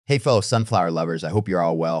Hey fellow sunflower lovers, I hope you're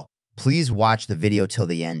all well. Please watch the video till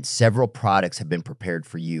the end. Several products have been prepared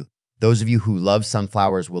for you. Those of you who love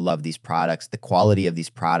sunflowers will love these products. The quality of these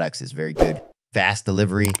products is very good, fast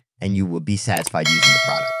delivery, and you will be satisfied using the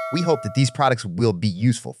product. We hope that these products will be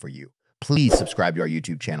useful for you. Please subscribe to our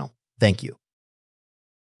YouTube channel. Thank you.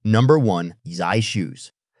 Number 1, Zai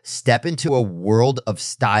shoes. Step into a world of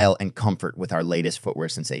style and comfort with our latest footwear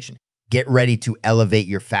sensation. Get ready to elevate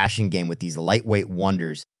your fashion game with these lightweight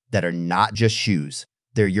wonders that are not just shoes.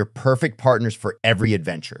 They're your perfect partners for every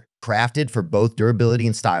adventure. Crafted for both durability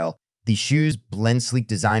and style, these shoes blend sleek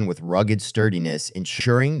design with rugged sturdiness,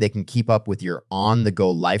 ensuring they can keep up with your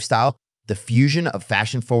on-the-go lifestyle. The fusion of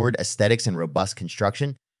fashion-forward aesthetics and robust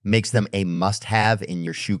construction makes them a must-have in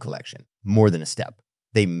your shoe collection. More than a step.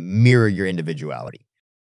 They mirror your individuality.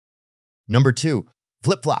 Number 2,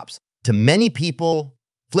 flip-flops. To many people,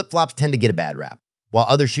 flip-flops tend to get a bad rap. While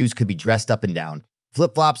other shoes could be dressed up and down,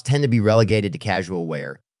 flip-flops tend to be relegated to casual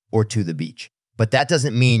wear or to the beach. But that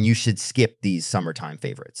doesn't mean you should skip these summertime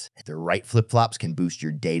favorites. The right flip-flops can boost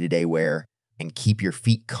your day-to-day wear and keep your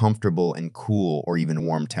feet comfortable in cool or even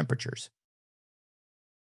warm temperatures.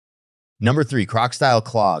 Number 3, Croc-style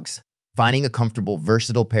clogs. Finding a comfortable,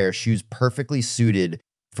 versatile pair of shoes perfectly suited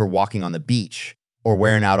for walking on the beach or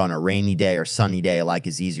wearing out on a rainy day or sunny day alike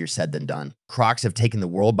is easier said than done. Crocs have taken the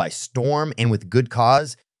world by storm, and with good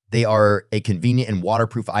cause. They are a convenient and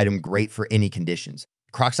waterproof item great for any conditions.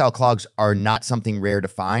 Croc-style clogs are not something rare to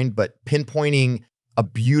find, but pinpointing a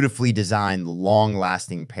beautifully designed,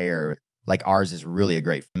 long-lasting pair like ours is really a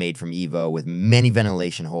great made from Evo with many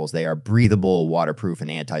ventilation holes. They are breathable, waterproof,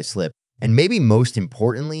 and anti-slip. And maybe most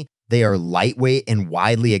importantly, they are lightweight and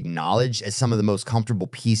widely acknowledged as some of the most comfortable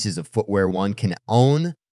pieces of footwear one can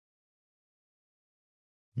own.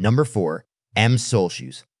 Number 4, M sole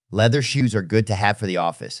shoes. Leather shoes are good to have for the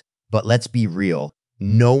office, but let's be real,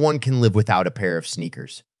 no one can live without a pair of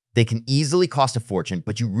sneakers. They can easily cost a fortune,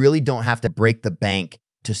 but you really don't have to break the bank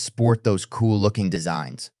to sport those cool-looking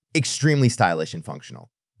designs. Extremely stylish and functional.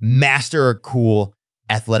 Master a cool,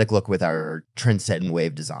 athletic look with our trendsetting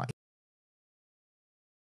wave design.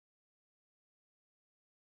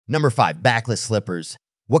 Number 5, backless slippers.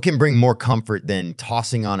 What can bring more comfort than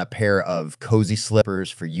tossing on a pair of cozy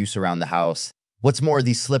slippers for use around the house? What's more,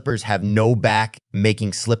 these slippers have no back,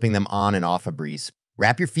 making slipping them on and off a breeze.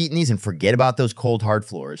 Wrap your feet in these and forget about those cold, hard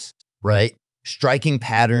floors, right? Striking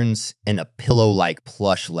patterns and a pillow-like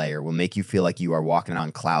plush layer will make you feel like you are walking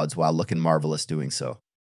on clouds while looking marvelous doing so.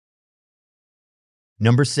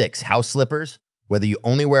 Number 6, house slippers. Whether you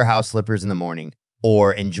only wear house slippers in the morning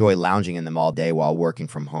or enjoy lounging in them all day while working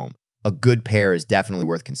from home, a good pair is definitely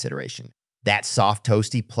worth consideration. That soft,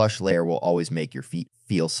 toasty plush layer will always make your feet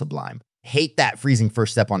feel sublime. Hate that freezing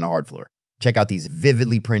first step on the hard floor. Check out these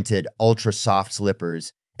vividly printed, ultra soft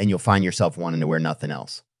slippers, and you'll find yourself wanting to wear nothing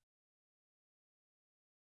else.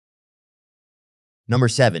 Number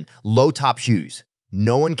 7, low top shoes.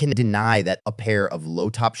 No one can deny that a pair of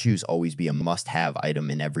low top shoes always be a must-have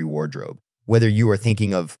item in every wardrobe. Whether you are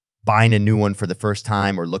thinking of buying a new one for the first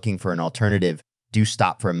time or looking for an alternative, do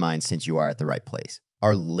stop for a mind since you are at the right place.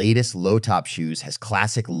 Our latest low-top shoes has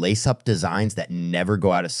classic lace-up designs that never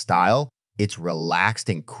go out of style. Its relaxed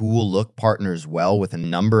and cool look partners well with a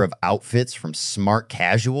number of outfits from smart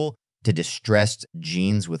casual to distressed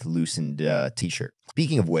jeans with loosened t-shirt.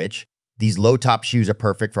 Speaking of which, these low-top shoes are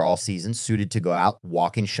perfect for all seasons, suited to go out,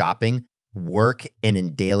 walking, shopping, work, and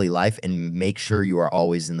in daily life, and make sure you are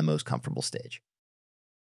always in the most comfortable stage.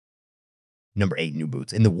 Number 8, new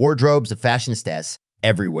boots. In the wardrobes of fashionistas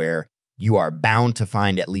everywhere, you are bound to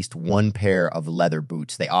find at least one pair of leather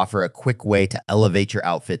boots. They offer a quick way to elevate your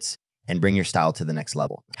outfits and bring your style to the next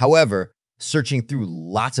level. However, searching through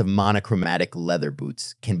lots of monochromatic leather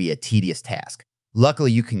boots can be a tedious task.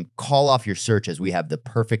 Luckily, you can call off your search as we have the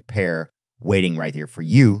perfect pair waiting right here for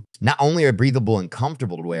you. Not only are breathable and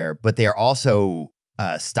comfortable to wear, but they are also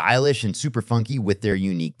stylish and super funky with their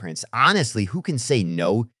unique prints. Honestly, who can say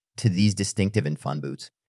no to these distinctive and fun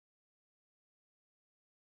boots?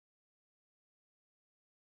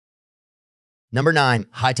 Number 9,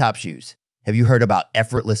 high top shoes. Have you heard about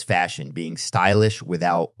effortless fashion, being stylish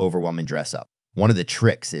without overwhelming dress up? One of the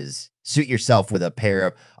tricks is suit yourself with a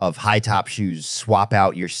pair of high top shoes. Swap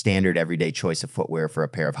out your standard everyday choice of footwear for a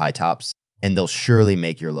pair of high tops, and they'll surely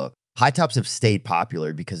make your look. High tops have stayed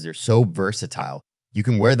popular because they're so versatile. You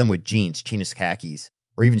can wear them with jeans, chinos, khakis,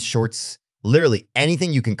 or even shorts. Literally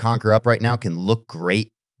anything you can conquer up right now can look great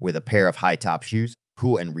with a pair of high top shoes.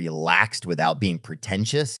 Cool and relaxed without being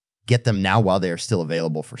pretentious. Get them now while they are still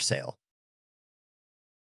available for sale.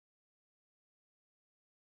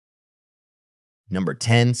 Number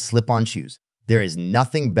 10, slip-on shoes. There is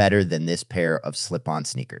nothing better than this pair of slip-on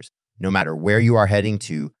sneakers. No matter where you are heading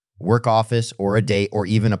to, work office or a date or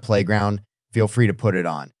even a playground, feel free to put it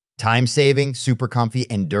on. Time-saving, super comfy,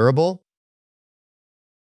 and durable,